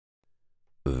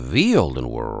The Olden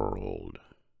World.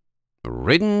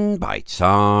 Written by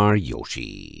Czar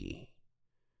Yoshi.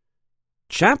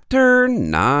 Chapter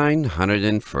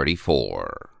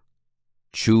 934.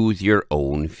 Choose Your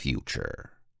Own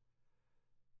Future.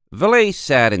 Valet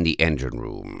sat in the engine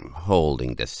room,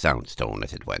 holding the soundstone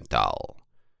as it went dull.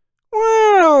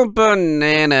 "Well,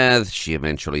 bananas," she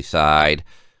eventually sighed.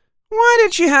 "Why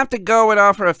did she have to go and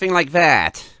offer a thing like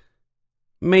that?"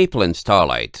 Maple and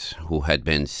Starlight, who had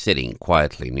been sitting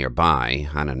quietly nearby,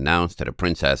 unannounced to the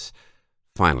princess,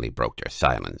 finally broke their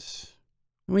silence.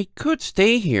 "We could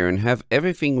stay here and have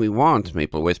everything we want,"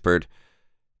 Maple whispered.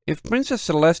 "If Princess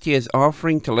Celestia is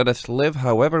offering to let us live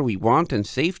however we want in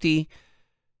safety.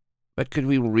 But could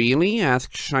we really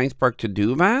ask Shinespark to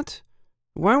do that?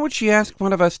 Why would she ask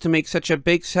one of us to make such a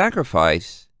big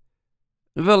sacrifice?"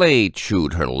 Valet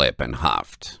chewed her lip and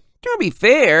huffed. "To be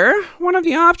fair, one of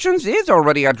the options is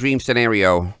already our dream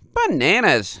scenario.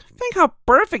 Bananas! Think how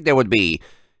perfect that would be.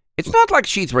 It's not like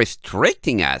she's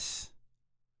restricting us."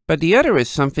 "But the other is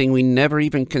something we never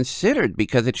even considered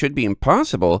because it should be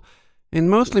impossible, and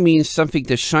mostly means something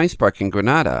to Shinespark and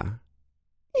Granada."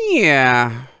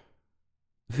 "Yeah."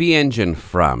 The engine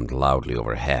thrummed loudly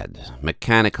overhead,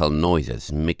 mechanical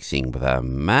noises mixing with a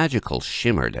magical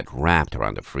shimmer that wrapped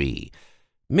around the tree,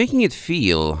 making it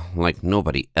feel like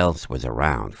nobody else was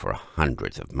around for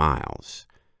hundreds of miles.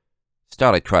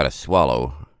 Starlight tried to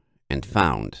swallow, and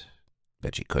found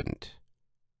that she couldn't.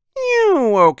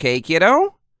 "You okay,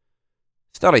 kiddo?"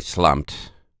 Starlight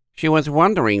slumped. She was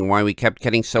wondering why we kept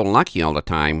getting so lucky all the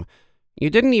time. You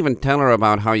didn't even tell her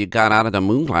about how you got out of the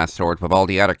moonglass sword with all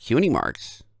the other cutie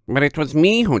marks. But it was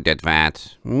me who did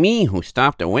that, me who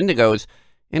stopped the Wendigos,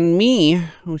 and me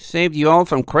who saved you all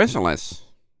from Chrysalis.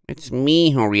 It's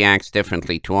me who reacts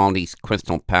differently to all these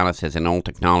crystal palaces and old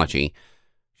technology.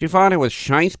 She thought it was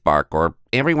Shinespark or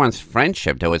everyone's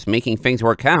friendship that was making things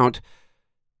work out.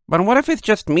 But what if it's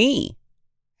just me?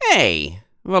 "Hey,"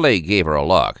 Valet gave her a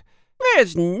look.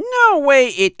 "There's no way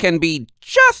it can be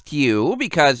just you,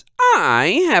 because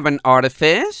I have an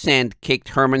artifice and kicked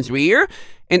Herman's rear,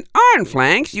 and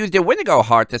Ironflanks used a Wendigo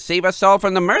heart to save us all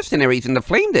from the mercenaries in the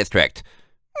Flame District.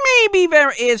 Maybe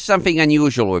there is something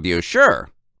unusual with you, sure.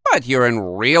 But you're in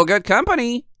real good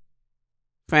company."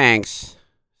 "Thanks."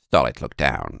 Starlight looked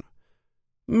down.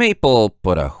 Maple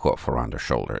put a hoof around her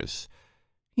shoulders.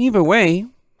 "Either way,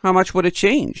 how much would it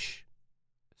change?"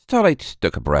 Starlight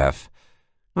took a breath.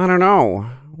 "I don't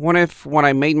know. What if what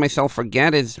I made myself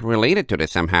forget is related to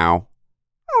this somehow?"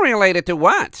 "Related to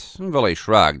what?" Valet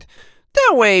shrugged.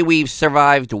 "The way we've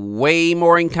survived way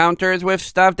more encounters with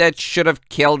stuff that should have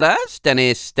killed us than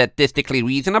is statistically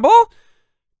reasonable?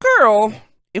 Girl,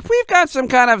 if we've got some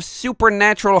kind of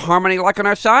supernatural harmony luck on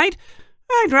our side,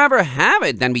 I'd rather have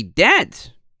it than be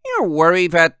dead. You're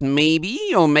worried that maybe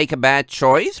you'll make a bad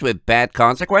choice with bad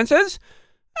consequences?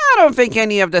 I don't think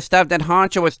any of the stuff that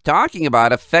Honcho was talking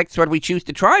about affects what we choose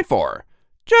to try for.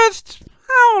 Just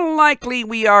how likely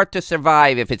we are to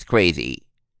survive if it's crazy."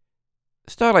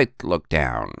 Starlight looked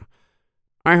down.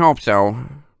 "I hope so.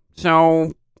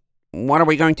 So, what are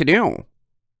we going to do?"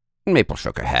 Maple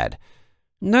shook her head.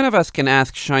 "None of us can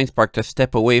ask Shinespark to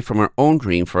step away from her own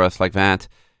dream for us like that.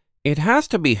 It has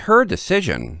to be her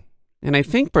decision. And I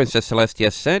think Princess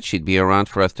Celestia said she'd be around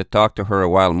for us to talk to her a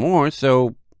while more,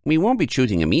 so we won't be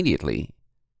choosing immediately."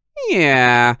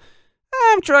 "Yeah,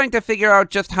 I'm trying to figure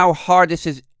out just how hard this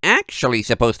is actually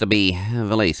supposed to be."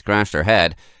 Valet scratched her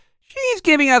head. "She's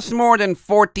giving us more than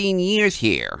 14 years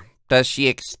here. Does she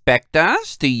expect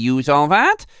us to use all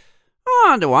that?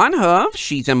 On the one hoof,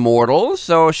 she's immortal,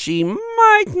 so she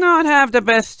might not have the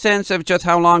best sense of just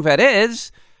how long that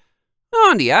is.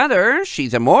 On the other,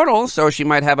 she's immortal, so she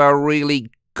might have a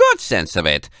really good sense of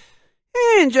it.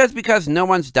 And just because no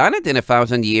one's done it in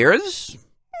 1,000 years,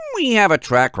 we have a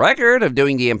track record of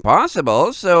doing the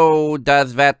impossible, so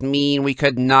does that mean we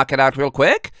could knock it out real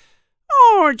quick?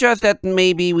 Or just that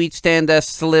maybe we'd stand a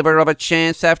sliver of a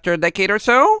chance after a decade or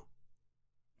so?"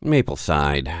 Maple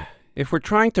sighed. "If we're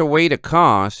trying to weigh the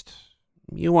cost,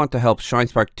 you want to help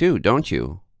Shinespark too, don't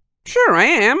you?" "Sure I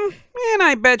am. And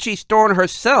I bet she's torn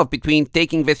herself between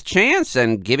taking this chance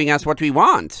and giving us what we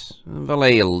want."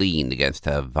 Valet leaned against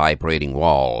a vibrating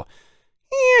wall.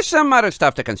 "Here's some other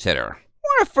stuff to consider.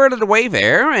 We're a third of the way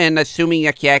there, and assuming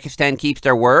Yakistan keeps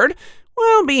their word,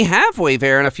 we'll be halfway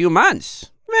there in a few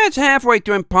months. That's halfway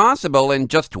to impossible in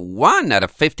just 1 out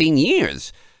of 15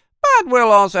 years. But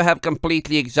we'll also have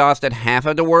completely exhausted half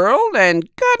of the world and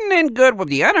gotten in good with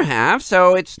the other half,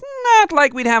 so it's not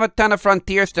like we'd have a ton of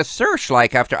frontiers to search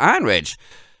like after Iron Ridge.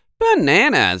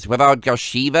 Bananas, without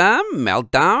Goshiva,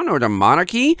 Meltdown, or the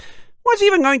Monarchy, What's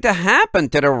even going to happen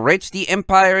to the rich the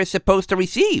Empire is supposed to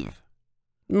receive?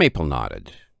 Maple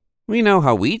nodded. We know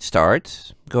how we'd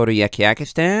start. Go to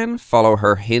Yakyakistan, follow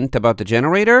her hint about the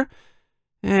generator,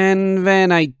 and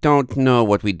then I don't know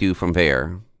what we'd do from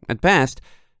there. At best,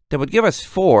 that would give us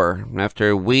 4,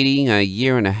 after waiting a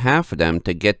year and a half for them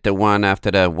to get the one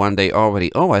after the one they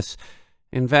already owe us,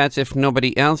 and that's if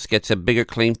nobody else gets a bigger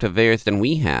claim to theirs than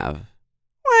we have.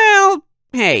 Well,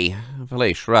 hey,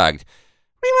 Valet shrugged.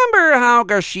 Remember how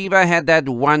Garshiva had that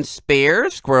one spare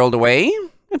squirreled away?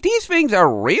 If these things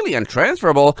are really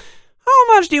untransferable,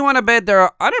 how much do you want to bet there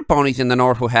are other ponies in the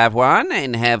north who have one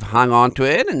and have hung on to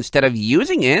it instead of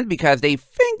using it because they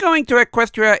think going to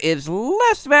Equestria is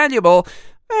less valuable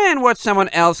than what someone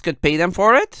else could pay them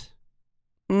for it?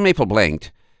 Maple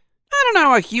blinked. I don't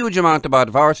know a huge amount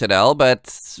about Varsidel, but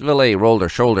Valet rolled her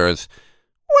shoulders.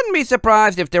 Wouldn't be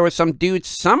surprised if there was some dude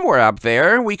somewhere up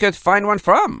there we could find one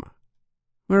from.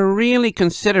 We're really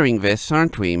considering this,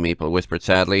 aren't we? Maple whispered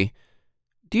sadly.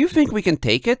 Do you think we can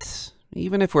take it?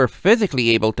 Even if we're physically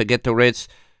able to get to Ritz,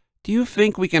 do you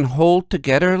think we can hold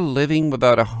together living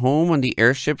without a home on the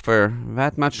airship for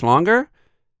that much longer?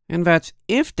 And that's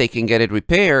if they can get it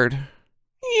repaired.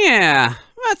 Yeah,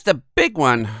 that's the big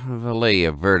one. Valet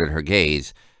averted her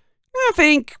gaze. I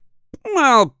think,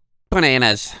 well,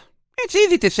 bananas. It's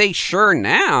easy to say sure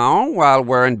now, while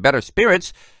we're in better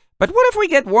spirits, but what if we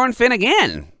get worn thin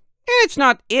again? It's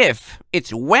not if,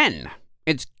 it's when.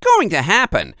 It's going to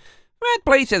happen. That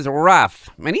place is rough,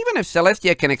 and even if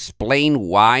Celestia can explain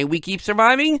why we keep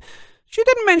surviving, she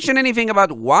didn't mention anything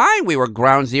about why we were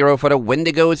ground zero for the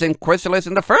Wendigos and Chrysalis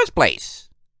in the first place.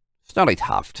 Stolly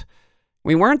huffed.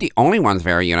 We weren't the only ones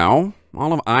there, you know.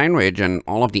 All of Iron Ridge and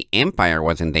all of the Empire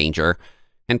was in danger,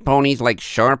 and ponies like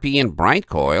Sharpie and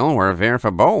Brightcoil were there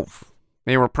for both.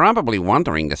 They were probably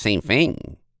wondering the same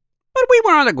thing. But we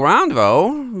were on the ground,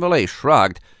 though. Valet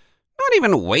shrugged. Not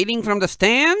even waiting from the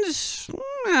stands?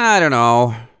 I don't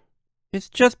know. It's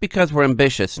just because we're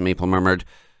ambitious, Maple murmured.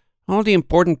 All the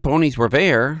important ponies were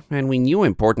there, and we knew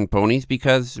important ponies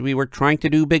because we were trying to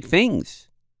do big things.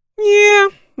 Yeah,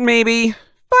 maybe.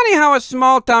 Funny how a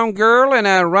small-town girl and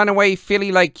a runaway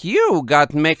filly like you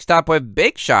got mixed up with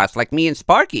big shots like me and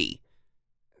Sparky.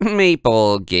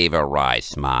 Maple gave a wry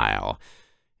smile.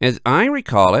 As I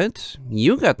recall it,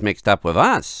 you got mixed up with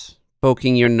us,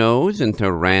 poking your nose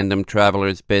into random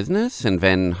travelers' business and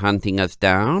then hunting us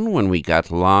down when we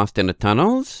got lost in the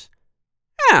tunnels?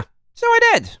 Yeah, so I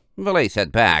did, Valet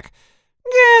said back.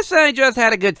 Guess I just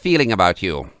had a good feeling about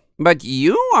you. But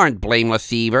you aren't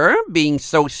blameless either, being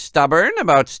so stubborn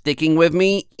about sticking with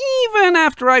me even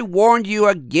after I warned you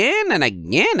again and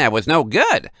again I was no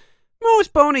good.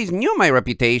 Most ponies knew my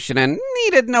reputation and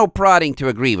needed no prodding to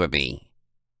agree with me.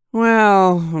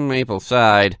 Well, Maple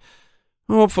sighed.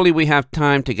 Hopefully we have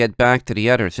time to get back to the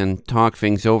others and talk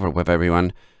things over with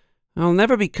everyone. I'll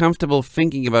never be comfortable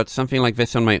thinking about something like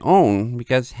this on my own,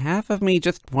 because half of me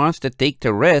just wants to take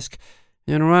the risk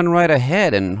and run right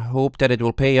ahead and hope that it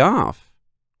will pay off.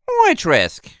 Which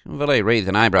risk? Valet raised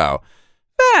an eyebrow.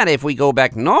 That if we go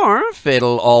back north,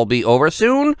 it'll all be over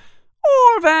soon?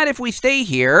 Or that if we stay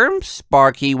here,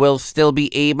 Sparky will still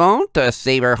be able to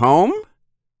save her home?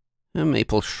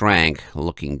 Maple shrank,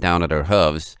 looking down at her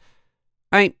hooves.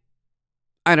 I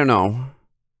don't know.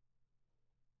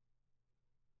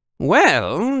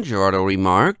 Well, Giordo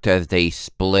remarked as they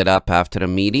split up after the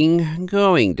meeting,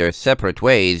 going their separate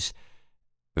ways.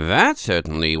 That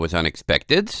certainly was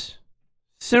unexpected.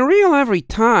 Surreal every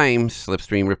time,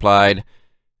 Slipstream replied.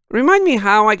 Remind me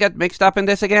how I got mixed up in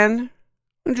this again?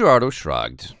 Giordo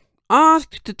shrugged.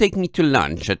 Asked to take me to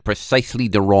lunch at precisely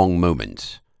the wrong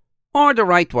moment. Or the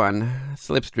right one.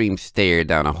 Slipstream stared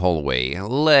down a hallway,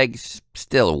 legs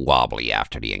still wobbly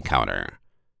after the encounter.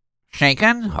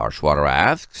 Shaken? Harshwater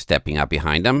asked, stepping up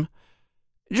behind him.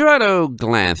 Giordo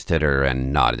glanced at her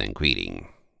and nodded in greeting.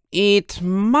 It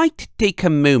might take a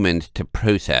moment to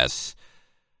process.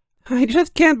 I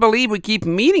just can't believe we keep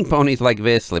meeting ponies like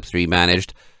this, Slipstream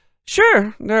managed.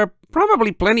 Sure, there are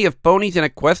probably plenty of ponies in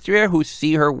Equestria who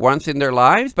see her once in their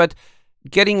lives, but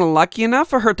getting lucky enough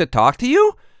for her to talk to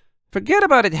you? Forget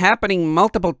about it happening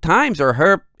multiple times or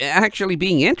her actually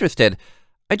being interested.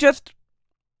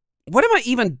 What am I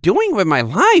even doing with my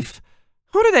life?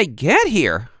 How did I get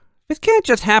here? This can't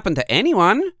just happen to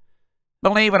anyone.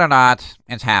 Believe it or not,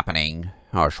 it's happening,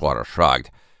 Harshwater shrugged.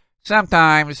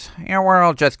 Sometimes your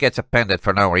world just gets appended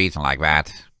for no reason like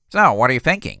that. So, what are you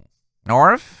thinking?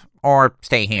 North or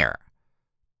stay here?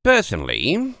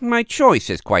 Personally, my choice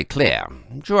is quite clear.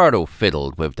 Giordo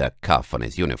fiddled with the cuff on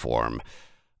his uniform.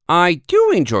 I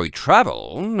do enjoy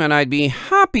travel, and I'd be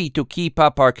happy to keep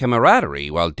up our camaraderie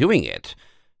while doing it.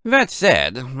 That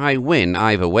said, I win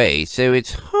either way, so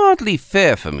it's hardly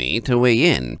fair for me to weigh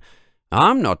in.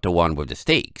 I'm not the one with the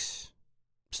stakes.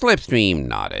 Slipstream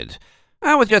nodded.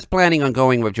 I was just planning on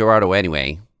going with Gerardo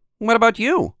anyway. What about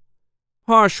you?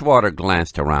 Harshwater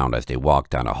glanced around as they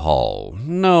walked down a hall,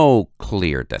 no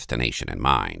clear destination in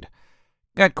mind.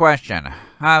 Good question.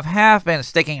 I've half been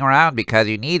sticking around because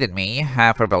you needed me,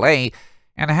 half for valet,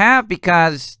 and half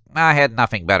because I had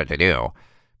nothing better to do.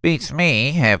 Beats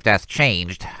me if that's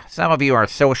changed. Some of you are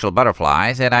social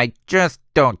butterflies, and I just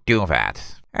don't do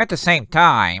that. At the same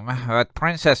time, that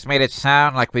princess made it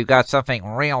sound like we've got something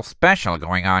real special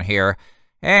going on here,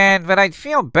 and that I'd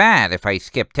feel bad if I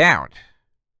skipped out.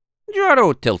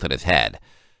 Gerardo tilted his head.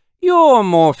 You're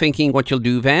more thinking what you'll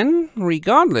do then,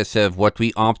 regardless of what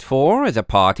we opt for as a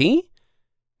party?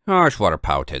 Harshwater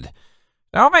pouted.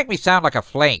 Don't make me sound like a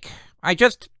flake. I'm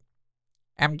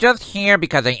just here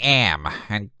because I am,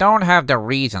 and don't have the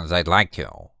reasons I'd like to.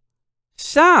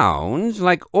 Sounds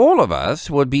like all of us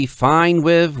would be fine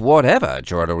with whatever,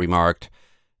 Gerardo remarked.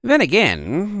 Then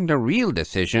again, the real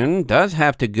decision does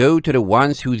have to go to the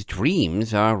ones whose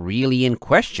dreams are really in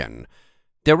question.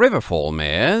 The Riverfall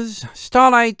mares,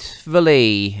 Starlight,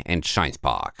 Valet, and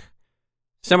Shinespark.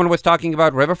 Someone was talking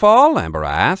about Riverfall? Amber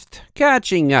asked,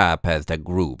 catching up as the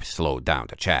group slowed down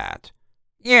to chat.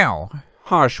 You.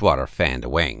 Harshwater fanned a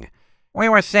wing. We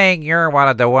were saying you're one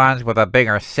of the ones with a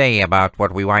bigger say about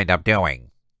what we wind up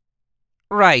doing.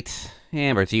 Right.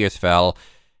 Amber's ears fell.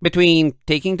 Between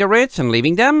taking the Ritz and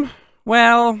leaving them?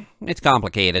 Well, it's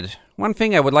complicated. One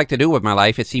thing I would like to do with my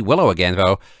life is see Willow again,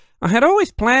 though. I had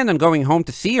always planned on going home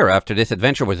to see her after this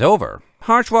adventure was over.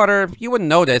 Harshwater, you wouldn't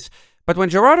know this, but when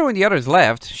Gerardo and the others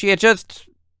left, she had just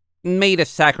made a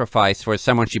sacrifice for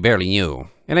someone she barely knew.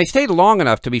 And I stayed long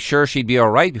enough to be sure she'd be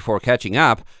alright before catching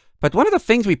up. But one of the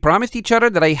things we promised each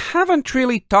other that I haven't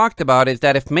really talked about is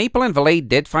that if Maple and Valet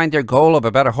did find their goal of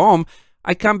a better home,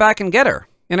 I'd come back and get her.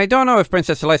 And I don't know if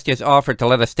Princess Celestia's offered to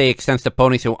let us stay extends to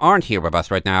ponies who aren't here with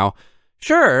us right now.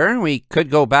 Sure, we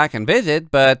could go back and visit,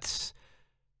 but...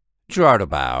 Gerardo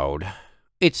bowed.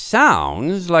 It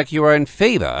sounds like you are in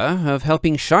favor of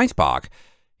helping Shinespark.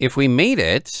 If we made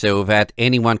it so that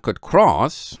anyone could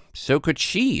cross, so could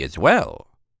she as well.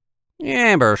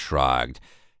 Amber shrugged.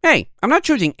 Hey, I'm not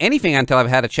choosing anything until I've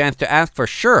had a chance to ask for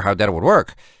sure how that would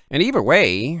work. And either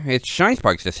way, it's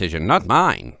Shinespark's decision, not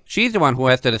mine. She's the one who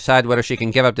has to decide whether she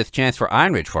can give up this chance for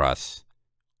Ironridge for us.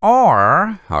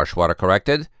 Or, Harshwater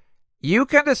corrected, you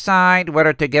can decide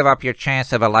whether to give up your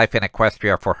chance of a life in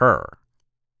Equestria for her.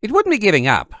 It wouldn't be giving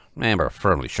up. Amber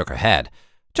firmly shook her head.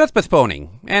 Just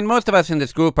postponing, and most of us in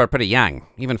this group are pretty young.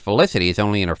 Even Felicity is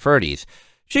only in her 30s.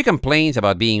 She complains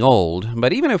about being old,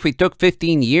 but even if we took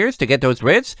 15 years to get those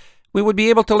Ritz, we would be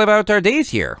able to live out our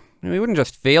days here. We wouldn't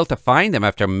just fail to find them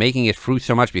after making it through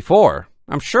so much before.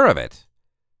 I'm sure of it.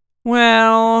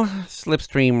 Well,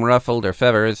 Slipstream ruffled her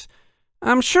feathers.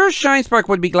 I'm sure Shinespark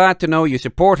would be glad to know you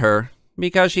support her,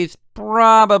 because she's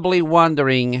probably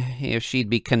wondering if she'd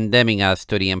be condemning us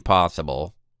to the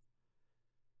impossible.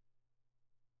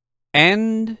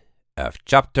 End of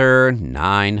chapter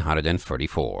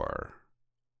 934.